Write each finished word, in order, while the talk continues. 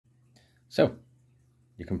So,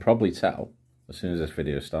 you can probably tell, as soon as this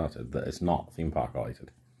video started, that it's not theme park related.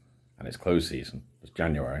 And it's closed season. It's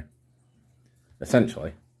January.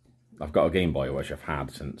 Essentially, I've got a Game Boy which I've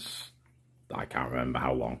had since, I can't remember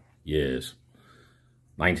how long, years.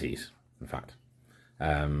 90s, in fact.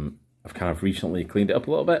 I've kind of recently cleaned it up a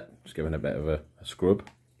little bit, just given it a bit of a scrub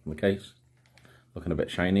on the case. Looking a bit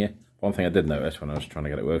shinier. One thing I did notice when I was trying to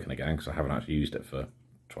get it working again, because I haven't actually used it for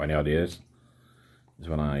 20 odd years, is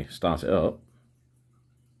when I start it up,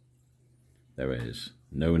 there is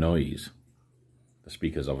no noise. The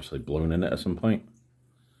speaker's obviously blown in it at some point.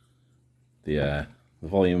 The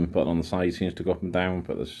volume button on the side seems to go up and down,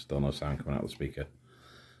 but there's still no sound coming out of the speaker.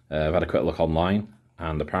 I've had a quick look online,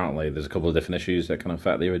 and apparently there's a couple of different issues that can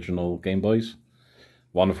affect the original Game Boys.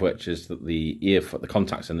 One of which is that the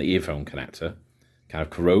contacts in the earphone connector kind of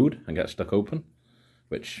corrode and get stuck open,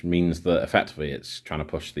 which means that effectively it's trying to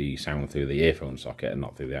push the sound through the earphone socket and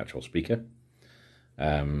not through the actual speaker.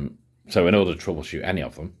 So in order to troubleshoot any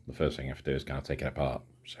of them, the first thing you have to do is kind of take it apart.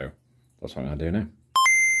 So that's what I'm going to do now.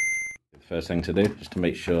 The first thing to do is to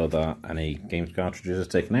make sure that any games cartridges are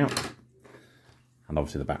taken out, and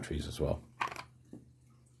obviously the batteries as well.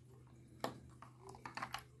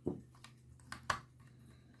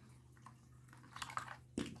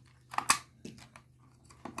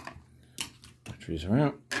 Batteries are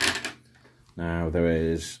out. Now there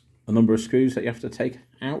is a number of screws that you have to take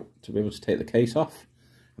out to be able to take the case off.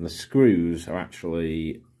 And the screws are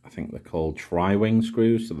actually, I think they're called tri-wing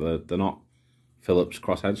screws, so they're not Phillips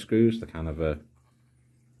crosshead screws, they're kind of a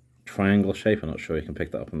triangle shape. I'm not sure you can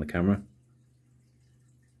pick that up on the camera.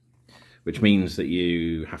 Which means that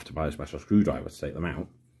you have to buy a special screwdriver to take them out.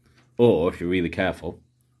 Or, if you're really careful,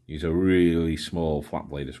 use a really small flat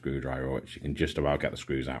bladed screwdriver, which you can just about get the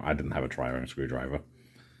screws out. I didn't have a tri-wing screwdriver.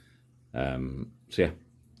 So yeah,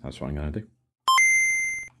 that's what I'm going to do.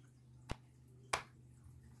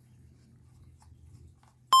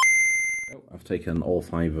 I've taken all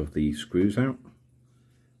 5 of the screws out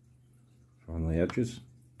from the edges.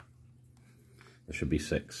 There should be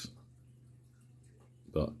 6,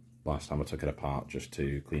 but last time I took it apart just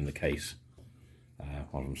to clean the case,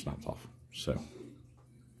 one of them snapped off. So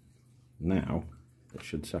now it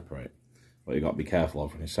should separate. What you've got to be careful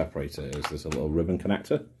of when you separate it is there's a little ribbon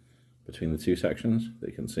connector between the 2 sections that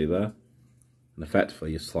you can see there, and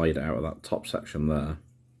effectively you slide it out of that top section there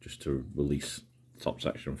just to release the top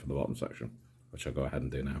section from the bottom section, which I'll go ahead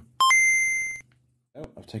and do now. So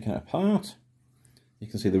I've taken it apart. You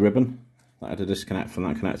can see the ribbon that I had to disconnect from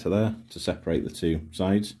that connector there to separate the 2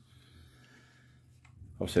 sides.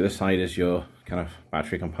 Obviously this side is your kind of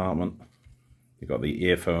battery compartment. You've got the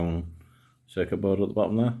earphone circuit board at the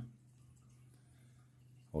bottom there.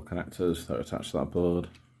 All connectors that are attached to that board.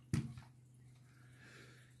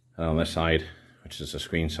 And on this side, which is the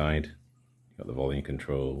screen side, you've got the volume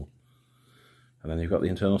control. And then you've got the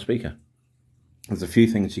internal speaker. There's a few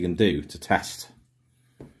things you can do to test,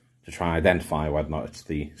 to try and identify whether or not it's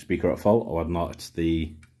the speaker at fault or whether or not it's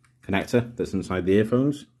the connector that's inside the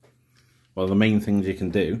earphones. One of the main things you can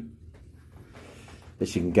do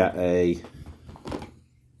is you can get a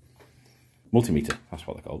multimeter, that's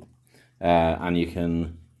what they're called, and you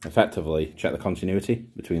can effectively check the continuity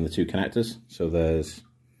between the 2 connectors. So there's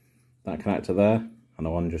that connector there and the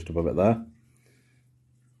one just above it there.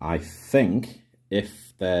 I think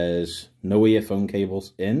if there's no earphone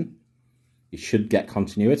cables in, you should get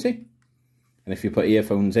continuity. And if you put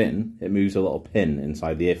earphones in, it moves a little pin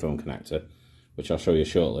inside the earphone connector, which I'll show you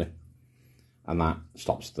shortly. And that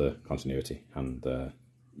stops the continuity. And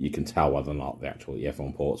you can tell whether or not the actual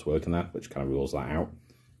earphone port's working there, which kind of rules that out,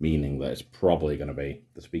 meaning that it's probably going to be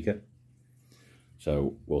the speaker.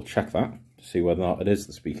 So we'll check that to see whether or not it is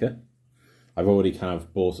the speaker. I've already kind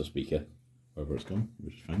of bought a speaker. Wherever it's gone,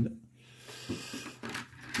 we'll just find it.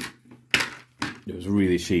 It was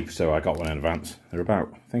really cheap, so I got one in advance. They're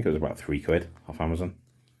about, I think it was about £3 off Amazon.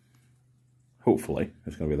 Hopefully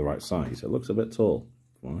it's going to be the right size. It looks a bit tall,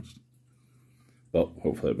 to be honest. But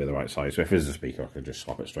hopefully it'll be the right size. So if it is a speaker, I could just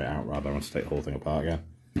swap it straight out rather than take the whole thing apart again.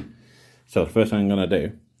 So the first thing I'm going to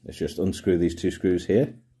do is just unscrew these 2 screws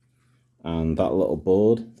here. And that little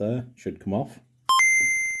board there should come off.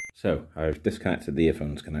 So I've disconnected the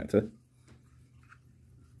earphones connector.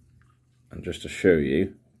 And just to show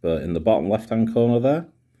you, but in the bottom left-hand corner there,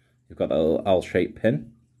 you've got that little L-shaped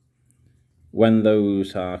pin. When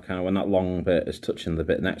those are when that long bit is touching the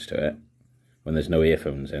bit next to it, when there's no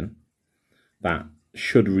earphones in, that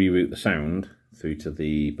should reroute the sound through to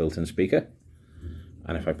the built-in speaker.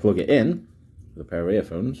 And if I plug it in with a pair of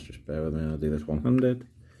earphones, just bear with me, I'll do this one-handed,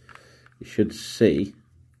 you should see,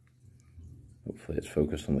 hopefully it's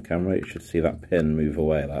focused on the camera, you should see that pin move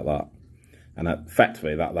away like that. And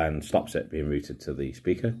effectively that then stops it being routed to the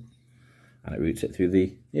speaker, and it routes it through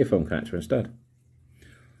the earphone connector instead.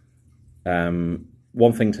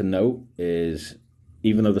 One thing to note is,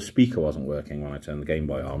 even though the speaker wasn't working when I turned the Game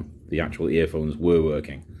Boy on, the actual earphones were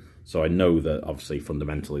working. So I know that obviously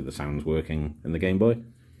fundamentally the sound's working in the Game Boy.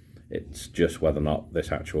 It's just whether or not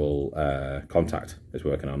this actual contact is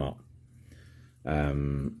working or not.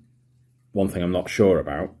 One thing I'm not sure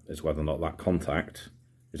about is whether or not that contact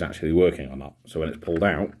is actually working or not. So when it's pulled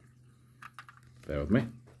out, bear with me,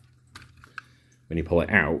 when you pull it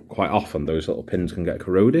out, quite often those little pins can get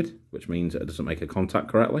corroded, which means that it doesn't make a contact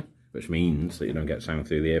correctly, which means that you don't get sound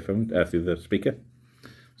through the earphone, through the speaker.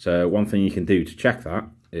 So one thing you can do to check that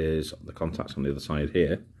is the contacts on the other side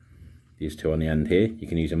here, these two on the end here, you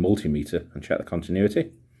can use a multimeter and check the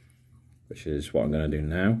continuity, which is what I'm going to do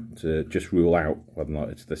now, to just rule out whether or not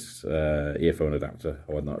it's this earphone adapter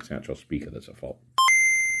or whether or not it's the actual speaker that's at fault.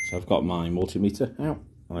 So I've got my multimeter out,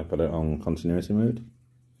 and I put it on continuity mode.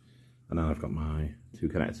 And then I've got my two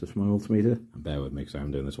connectors for my multimeter. And bear with me because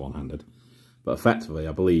I'm doing this one-handed. But effectively,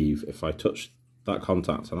 I believe if I touch that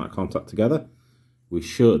contact and that contact together, we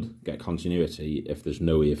should get continuity if there's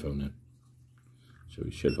no earphone in. So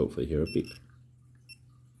we should hopefully hear a beep.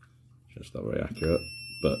 Just not very accurate,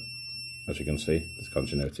 but as you can see, there's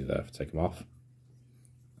continuity there. If I take them off,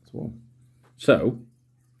 that's one. So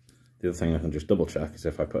the other thing I can just double check is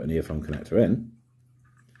if I put an earphone connector in,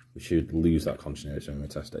 we should lose that continuity when we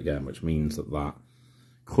test it again, which means that that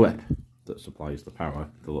clip that supplies the power,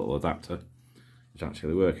 the little adapter, is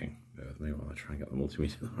actually working. Bear with me while I try and get the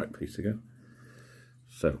multimeter in the right place again.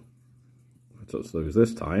 So if I touch those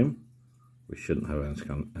this time, we shouldn't have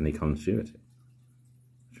any continuity.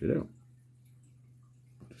 Which we don't.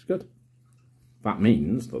 Which is good. That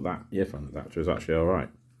means that that earphone adapter is actually alright.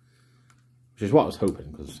 Which is what I was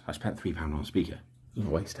hoping, because I spent £3 on a speaker. I'm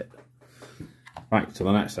gonna waste it. Right, so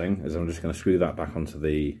the next thing is I'm just going to screw that back onto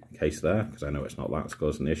the case there, because I know it's not that's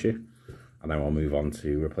causing the issue. And then we'll move on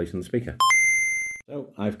to replacing the speaker.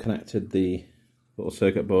 So I've connected the little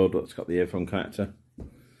circuit board that's got the earphone connector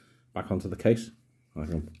back onto the case. I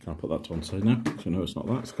can put that to one side now, so I know it's not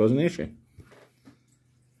that's causing the issue.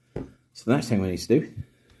 So the next thing we need to do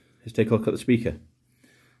is take a look at the speaker.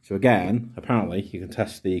 So again, apparently you can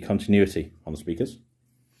test the continuity on the speakers.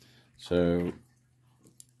 So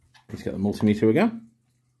let's get the multimeter again.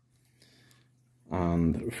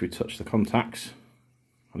 And if we touch the contacts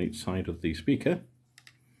on each side of the speaker,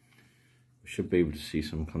 we should be able to see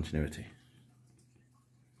some continuity.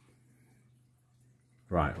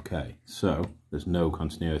 Right, okay, so there's no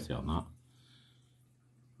continuity on that,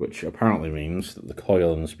 which apparently means that the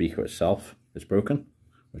coil in the speaker itself is broken,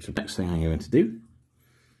 which the next thing I'm going to do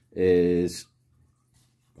is,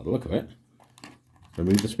 by the look of it,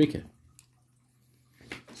 remove the speaker.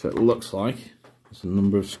 So it looks like there's a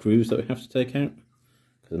number of screws that we have to take out,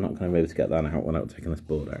 because I'm not going to be able to get that out without taking this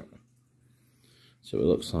board out. So it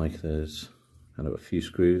looks like there's kind of a few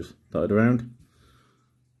screws dotted around.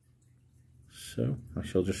 So I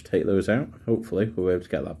shall just take those out. Hopefully we'll be able to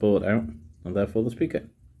get that board out, and therefore the speaker.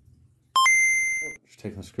 Just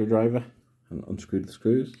taking a screwdriver and unscrewed the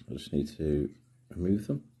screws. I just need to remove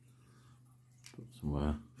them. Put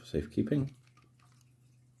somewhere for safekeeping.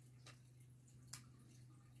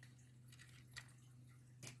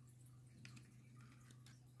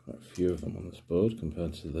 Quite a few of them on this board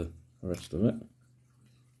compared to the rest of it.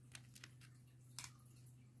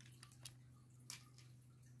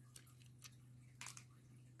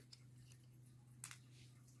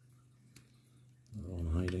 Another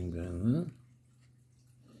one hiding down there.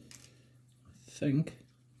 I think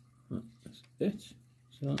that's it. Is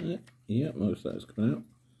that it? Yeah, most of that is coming out.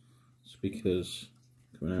 Speakers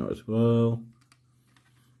coming out as well.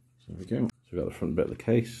 So there we go. So we've got the front bit of the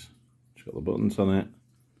case. It's got the buttons on it.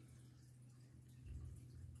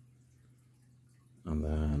 And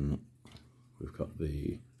then we've got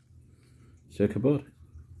the circuit board.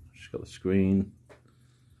 Just got the screen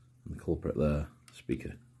and the culprit there, the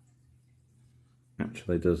speaker.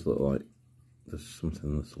 Actually does look like there's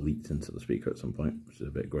something that's leaked into the speaker at some point, which is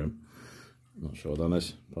a bit grim. I'm not sure what that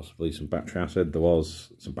is. Possibly some battery acid. There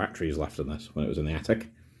was some batteries left in this when it was in the attic.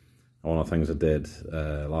 And one of the things I did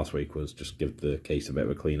last week was just give the case a bit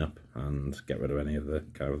of a clean up and get rid of any of the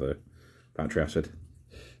kind of the battery acid.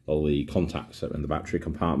 All the contacts that were in the battery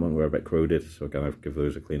compartment were a bit corroded, so again I've give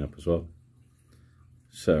those a clean up as well.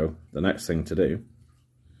 So the next thing to do,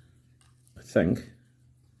 I think,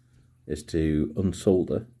 is to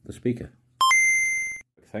unsolder the speaker.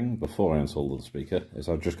 The thing before I unsolder the speaker is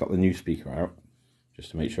I've just got the new speaker out, just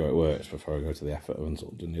to make sure it works before I go to the effort of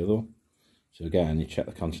unsoldering the other one. So again, you check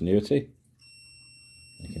the continuity.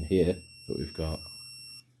 You can hear that we've got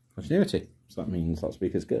continuity. So that means that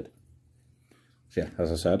speaker's good. So yeah,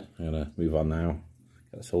 as I said, I'm going to move on now,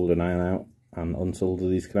 get the soldering iron out and unsolder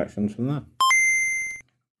these connections from there.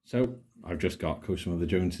 So I've just got Customer of the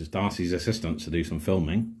Joneses, Darcy's assistant, to do some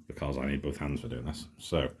filming because I need both hands for doing this.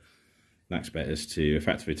 So next bit is to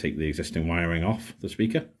effectively take the existing wiring off the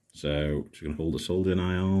speaker. So just going to hold the soldering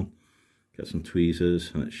iron, get some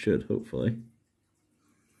tweezers, and it should hopefully,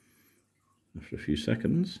 after a few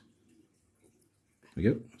seconds, there we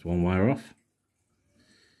go, there's one wire off.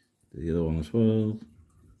 Do the other one as well.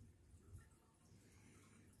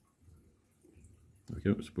 There we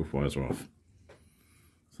go, it's both wires are off.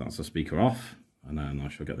 So that's the speaker off, and then I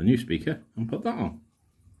shall get the new speaker and put that on.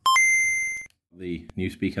 The new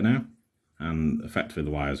speaker now, and effectively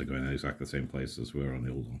the wires are going in exactly the same place as we were on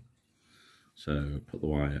the old one. So put the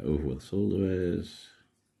wire over where the solder is,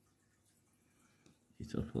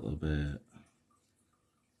 heat up a little bit.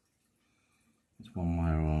 There's one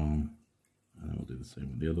wire on, and then we'll do the same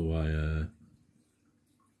with the other wire.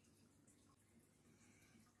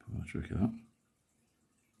 Put a trick of that.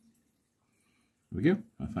 There we go,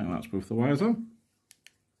 I think that's both the wires on.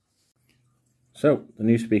 So the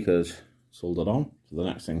new speaker's soldered on, so the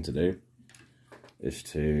next thing to do is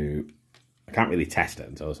to, I can't really test it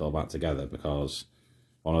until it's all back together because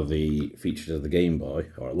one of the features of the Game Boy,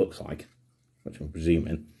 or it looks like, which I'm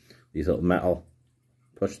presuming, these little metal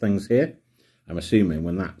push things here, I'm assuming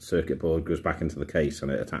when that circuit board goes back into the case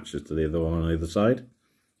and it attaches to the other one on either side,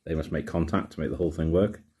 they must make contact to make the whole thing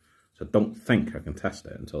work. So I don't think I can test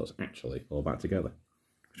it until it's actually all back together,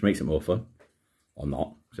 which makes it more fun, or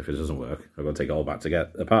not, because if it doesn't work, I've got to take it all back to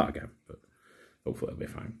get apart again, but hopefully it'll be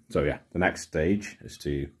fine. So yeah, the next stage is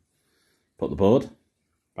to put the board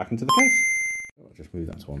back into the case. I'll just move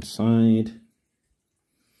that to one side.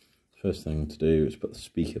 First thing to do is put the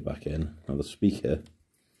speaker back in. Now the speaker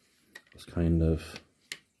was kind of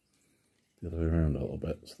the other way around a little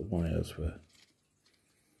bit, so the wires were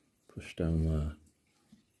pushed down there.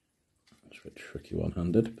 It's a bit tricky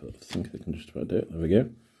one-handed, but I think I can just about do it. There we go.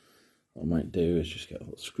 What I might do is just get a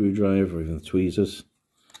little screwdriver or even the tweezers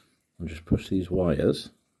and just push these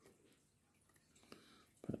wires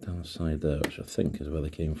back down the side there, which I think is where they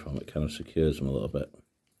came from. It kind of secures them a little bit.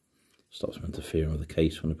 Stops them interfering with the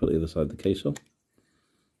case when I put the other side of the case on.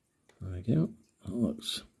 There we go. That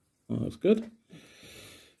looks good.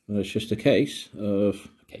 And it's just a case of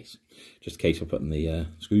putting the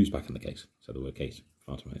screws back in the case. So the word case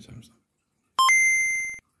far too many times now.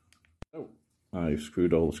 So I've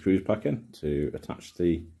screwed all the screws back in to attach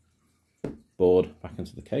the board back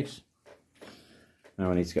into the case.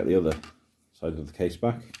 Now I need to get the other side of the case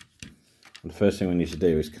back. And the first thing we need to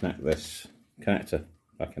do is connect this connector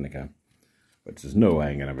back in again, which there's no way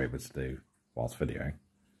I'm going to be able to do whilst videoing.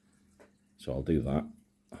 So I'll do that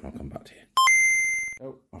and I'll come back to you.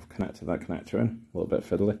 So I've connected that connector in, a little bit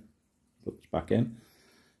fiddly, but it's back in.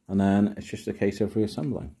 And then it's just a case of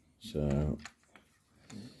reassembling. So,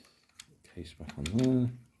 case back on there.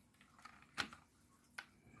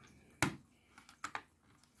 A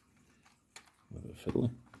little bit fiddly.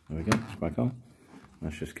 There we go, it's back on.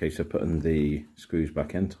 That's just a case of putting the screws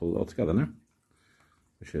back in to hold it all together now,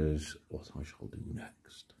 which is what I shall do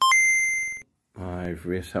next. I've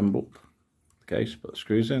reassembled the case, put the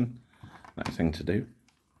screws in. Next thing to do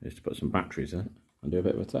is to put some batteries in it and do a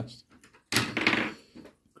bit of a test.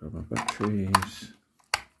 Grab my batteries.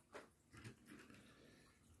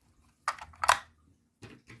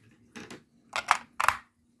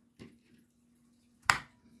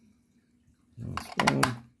 Last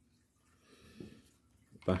one.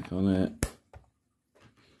 Back on it.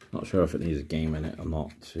 Not sure if it needs a game in it or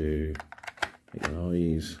not to make a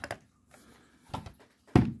noise.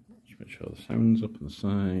 Just make sure the sound's up on the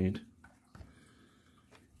side.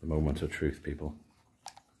 The moment of truth, people.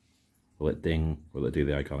 Will it ding? Will it do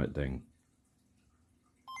the iconic ding?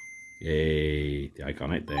 Yay, the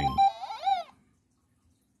iconic ding.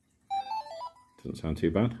 Doesn't sound too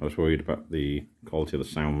bad. I was worried about the quality of the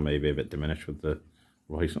sound maybe a bit diminished with the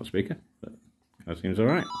voice not speaker, but that seems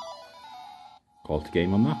alright. Quality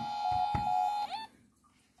game on that.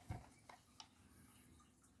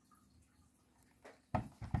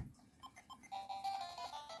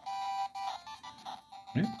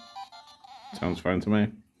 Yeah, sounds fine to me.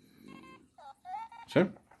 So,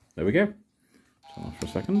 there we go. Turn off for a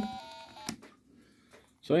second.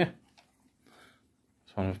 So yeah,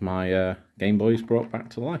 it's one of my Game Boys brought back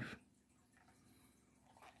to life.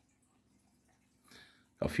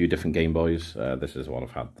 Got a few different Game Boys. This is one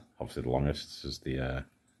I've had obviously the longest. This is the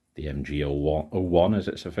DMG-01 is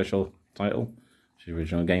its official title. It's the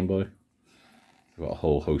original Game Boy. We've got a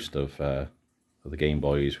whole host of For the Game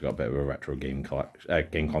Boys, we've got a bit of a retro game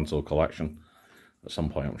console collection. At some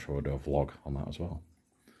point, I'm sure we'll do a vlog on that as well.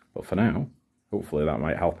 But for now, hopefully that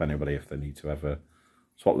might help anybody if they need to ever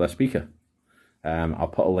swap their speaker. I'll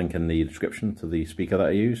put a link in the description to the speaker that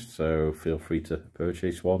I used, so feel free to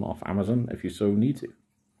purchase one off Amazon if you so need to.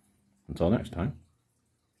 Until next time,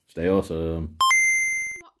 stay awesome.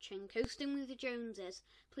 Watching Coasting with the Joneses.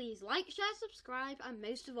 Please like, share, subscribe, and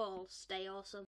most of all, stay awesome.